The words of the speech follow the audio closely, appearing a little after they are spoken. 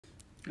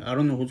I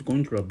don't know who's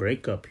going through a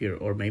breakup here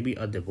or maybe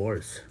a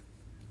divorce.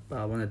 But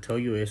I want to tell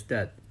you is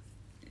that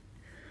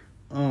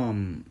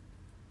um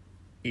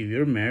if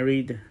you're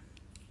married,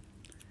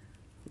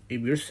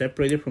 if you're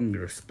separated from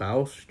your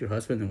spouse, your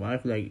husband and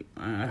wife, like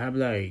I have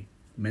like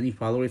many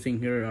followers in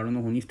here. I don't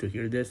know who needs to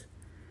hear this.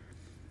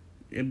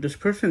 If this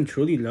person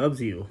truly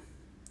loves you,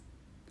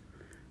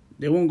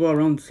 they won't go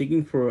around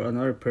seeking for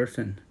another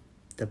person.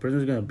 That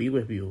person's gonna be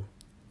with you.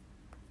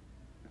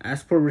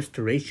 Ask for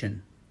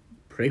restoration.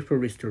 Pray for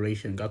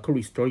restoration. God could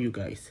restore you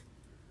guys.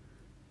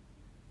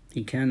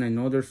 He can. I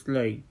know there's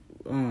like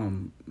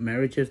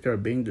marriages that are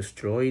being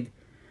destroyed.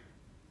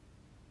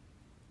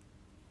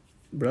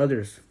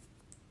 Brothers,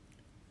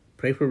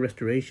 pray for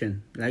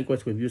restoration.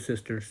 Likewise with you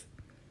sisters.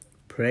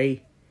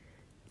 Pray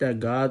that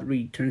God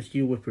returns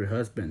you with your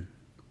husband.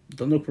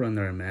 Don't look for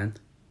another man.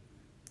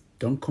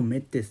 Don't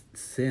commit this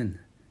sin.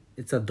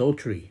 It's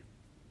adultery.